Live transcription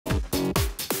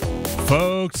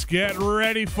Folks, get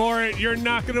ready for it. You're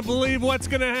not going to believe what's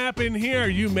going to happen here.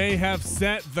 You may have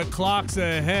set the clocks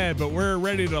ahead, but we're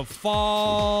ready to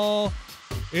fall.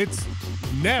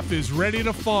 Neff is ready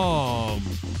to fall.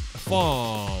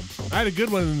 I had a good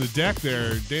one in the deck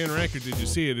there. Dan Ranker, did you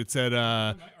see it? It said,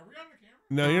 Are we on the camera?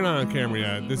 no, you're not on camera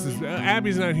yet. This is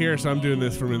Abby's not here, so I'm doing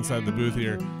this from inside the booth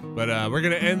here. But we're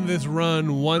going to end this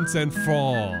run once and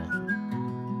fall.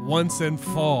 Once and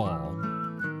fall.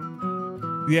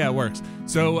 Yeah, it works.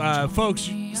 So, folks,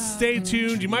 stay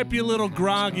tuned. You might be a little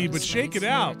groggy, but shake it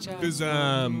out, because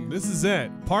this is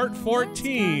it. Part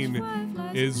 14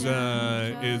 is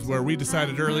where we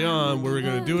decided early on we were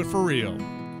going to do it for real.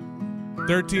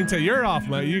 13 to you're off,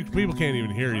 people can't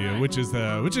even hear you, which is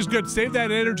good. Save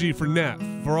that energy for Neff,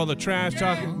 for all the trash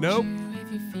talking. Nope,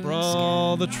 for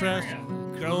all the trash.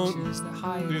 Don't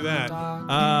do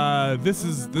that.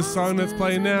 This song that's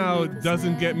playing now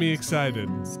doesn't get me excited.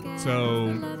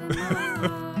 So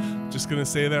just gonna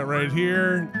say that right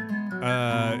here.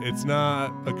 It's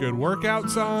not a good workout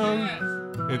song.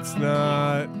 It's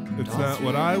not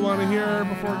what I want to hear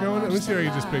before going. Let me see if I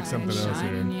can just pick something else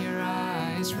here.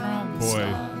 Boy,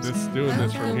 doing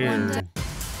this from here.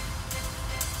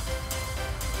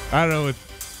 I don't know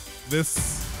if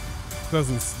this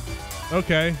doesn't.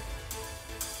 Okay.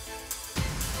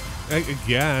 I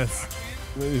guess.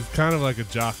 It's kind of like a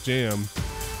jock jam.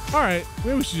 All right,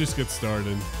 maybe we should just get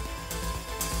started.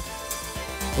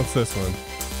 What's this one?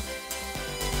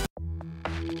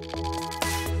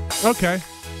 Okay.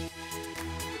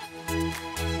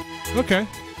 Okay.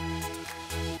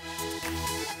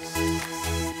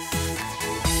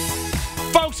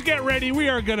 Folks, get ready. We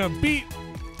are going to beat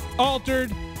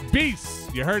Altered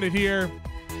Beasts. You heard it here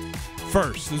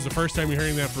first. This is the first time you're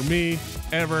hearing that from me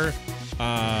ever.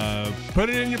 Put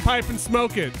it in your pipe and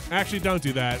smoke it. Actually, don't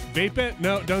do that. Vape it?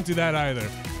 No, don't do that either.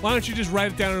 Why don't you just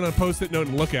write it down on a Post-it note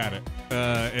and look at it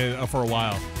for a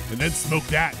while, and then smoke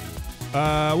that.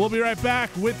 We'll be right back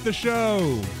with the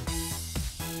show.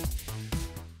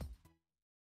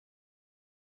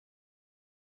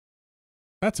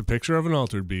 That's a picture of an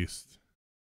altered beast.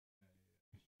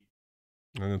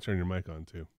 I'm going to turn your mic on,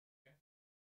 too.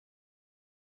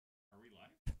 Are we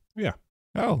live? Yeah.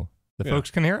 Oh, the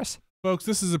folks can hear us? Folks,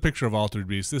 this is a picture of Altered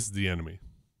Beast. This is the enemy.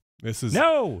 This is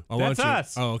that's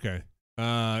us. Oh, okay.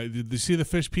 Did you see the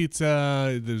fish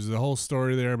pizza? There's a whole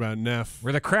story there about Neff.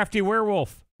 We're the crafty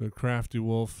werewolf. The crafty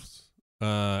wolves.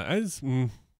 The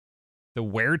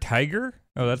were-tiger?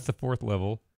 Oh, that's the 4th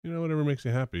level. You know, whatever makes you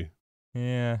happy.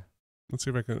 Yeah. Let's see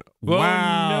if I can. Whoa,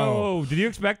 wow. No. Did you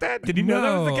expect that? Did you know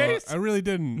that was the case? I really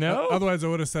didn't. No? Otherwise, I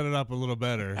would have set it up a little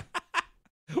better.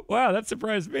 Wow, that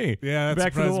surprised me. Yeah, that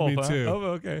Back surprised to the wolf, me, too. Oh,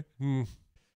 okay.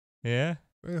 Yeah.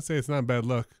 I'm going to say it's not a bad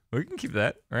look. We can keep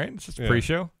that, right? It's just a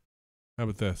pre-show. How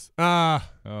about this?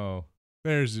 Oh.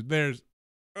 There's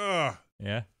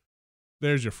Yeah.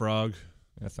 There's your frog.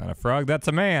 That's not a frog. That's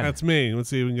a man. That's me. Let's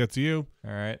see if we can get to you.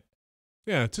 All right.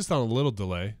 Yeah, it's just on a little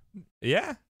delay.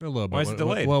 Yeah. A little bit. Why is it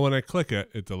delayed? Well, when I click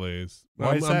it, it delays.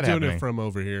 Why is that I'm doing happening? it from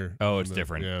over here. Oh, it's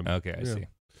different. Yeah. Okay, I see.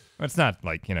 Well, it's not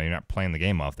like, you're not playing the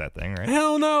game off that thing, right?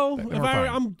 Hell no. Then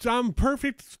we're I'm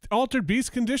perfect. Altered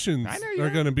beast conditions I know you are are.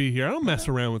 going to be here. I don't mess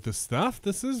around with this stuff.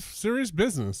 This is serious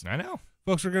business. I know.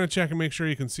 Folks, we're going to check and make sure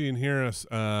you can see and hear us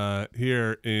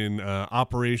here in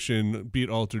Operation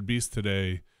Beat Altered Beast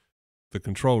today. The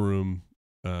control room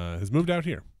has moved out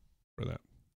here for that.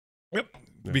 Yep.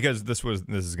 Yeah. Because this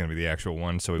is going to be the actual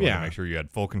one, so we want to make sure you had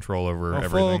full control over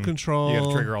everything. Full control. You got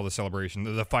to trigger all the celebration,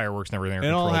 the fireworks and everything. It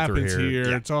all happens here.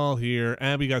 Yeah. It's all here.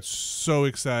 Abby got so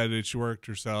excited. She worked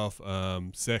herself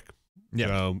sick. Yeah.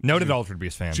 So Noted Altered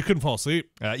Beast fan. She couldn't fall asleep.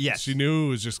 Yes. She knew it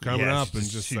was just coming up and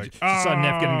she like, saw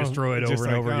Neff getting destroyed over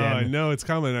and over again. I know it's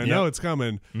coming. I know it's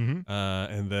coming. Mm-hmm.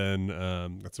 And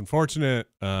then that's unfortunate.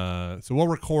 So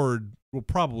we'll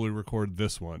probably record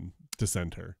this one to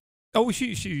send her. Oh,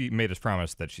 she made us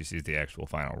promise that she sees the actual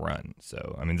final run.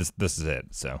 So, I mean, this is it.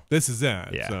 So this is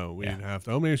it. Yeah, So we'd have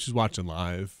to. Oh, maybe she's watching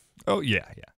live. Oh,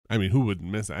 yeah. I mean, who wouldn't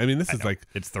miss it? I mean, this is like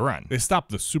it's the run. They stopped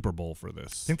the Super Bowl for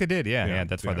this. I think they did. Yeah.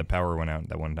 That's why the power went out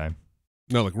that one time.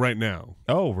 No, like right now.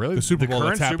 Oh, really? The Super Bowl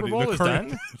current that's Super happening. Bowl is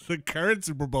done? The current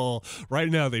Super Bowl right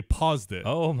now. They paused it.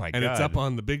 Oh my god! And it's up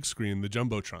on the big screen, the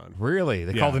jumbotron. Really?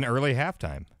 They called an early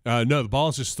halftime. No, the ball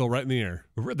is just still right in the air.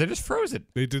 They just froze it.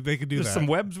 They could do that. Some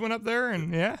webs went up there,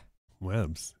 and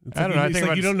webs. It's I don't know. I it's think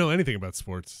like you don't know anything about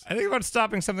sports. I think about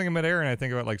stopping something in midair, and I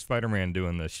think about like Spider-Man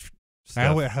doing this.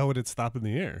 Stuff. How would it stop in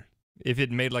the air? If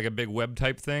it made like a big web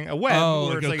type thing, a web. Oh,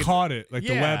 where like it's it caught it. Like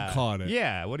the web caught it.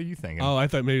 Yeah. What are you thinking? Oh, I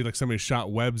thought maybe like somebody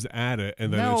shot webs at it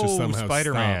and then it just somehow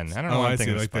Spider-Man. stopped. I don't know. I I'm see.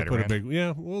 thinking Like of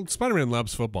Spider-Man. well, Spider-Man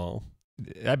loves football.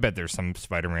 I bet there's some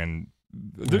Spider-Man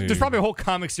There's probably a whole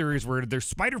comic series where there's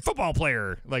Spider football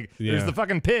player. Like, there's the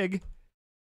fucking pig.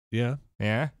 Yeah.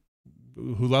 Yeah.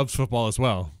 Who loves football as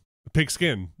well.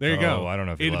 Pigskin. There you go. I don't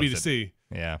know if he A to B loves to it. C.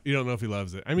 Yeah. You don't know if he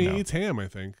loves it. I mean, No. he eats ham, I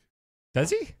think.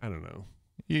 Does he? I don't know.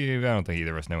 I don't think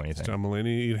either of us know anything. John Mulaney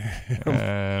eat ham?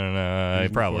 I don't know.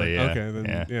 Probably, yeah. Okay,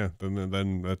 then yeah.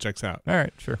 then that checks out. All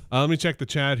right, sure. Let me check the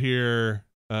chat here.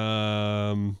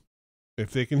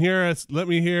 If they can hear us, let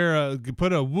me hear.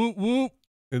 Put a whoop whoop.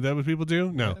 Is that what people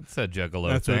do? No, That's a juggalo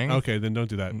that's thing. okay. Then don't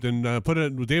do that. Then put a.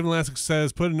 Dave Elastic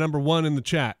says put a number 1 in the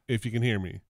chat if you can hear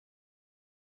me.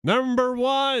 Number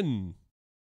 1.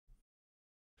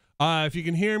 If you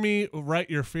can hear me, write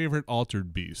your favorite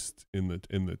altered beast in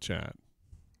the chat.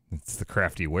 It's the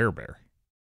crafty werebear.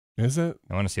 Is it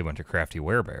I want to see a bunch of crafty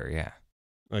werebear, yeah.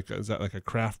 is that like a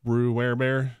craft brew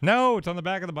werebear? No, it's on the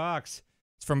back of the box.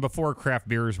 It's from before craft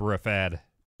beers were a fad.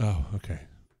 Oh, okay.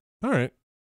 All right.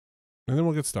 And then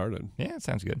we'll get started. Yeah, it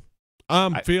sounds good.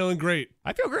 I'm feeling great.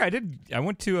 I feel great. I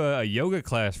went to a yoga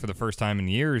class for the first time in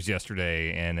years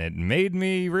yesterday, and it made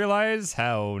me realize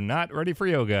how not ready for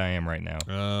yoga I am right now.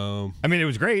 I mean, it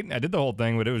was great. I did the whole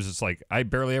thing, but it was just like I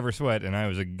barely ever sweat, and I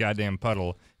was a goddamn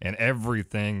puddle, and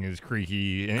everything is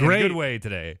creaky in a good way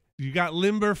today. You got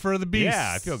limber for the beast.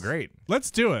 Yeah, I feel great. Let's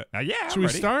do it. Yeah, Should we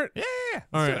start? Yeah.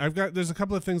 All right. There's a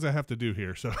couple of things I have to do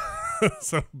here, so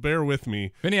so bear with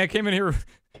me. Vinny, I came in here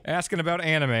asking about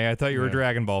anime. I thought you were a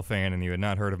Dragon Ball fan, and you had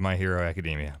not heard of My Hero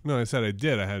Academia. No, I said I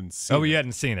did. I hadn't seen. Oh, it. you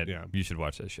hadn't seen it. Yeah. You should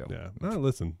watch that show. Yeah. No,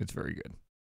 listen. It's very good.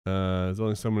 There's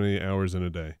only so many hours in a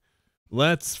day.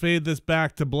 Let's fade this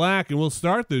back to black, and we'll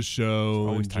start this show.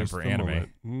 Always in time just for a anime.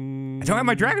 moment. I don't have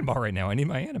my Dragon Ball right now. I need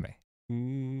my anime.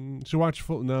 Should watch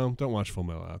full. No, don't watch Full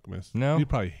Metal Alchemist. No? You'd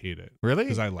probably hate it. Really?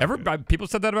 'Cause I like it. People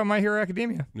said that about My Hero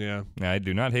Academia. Yeah. I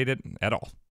do not hate it at all.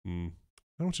 I don't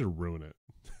want you to ruin it.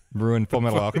 Ruin Full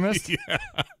Metal Alchemist? Yeah.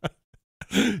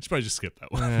 You should probably just skip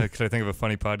that one. Could I think of a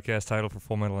funny podcast title for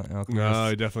Full Metal Alchemist? No,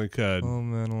 I definitely could. Full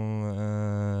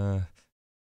Metal.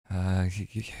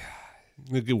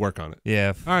 You could work on it.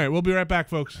 Yeah. All right, we'll be right back,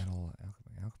 folks. Metal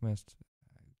Alchemist.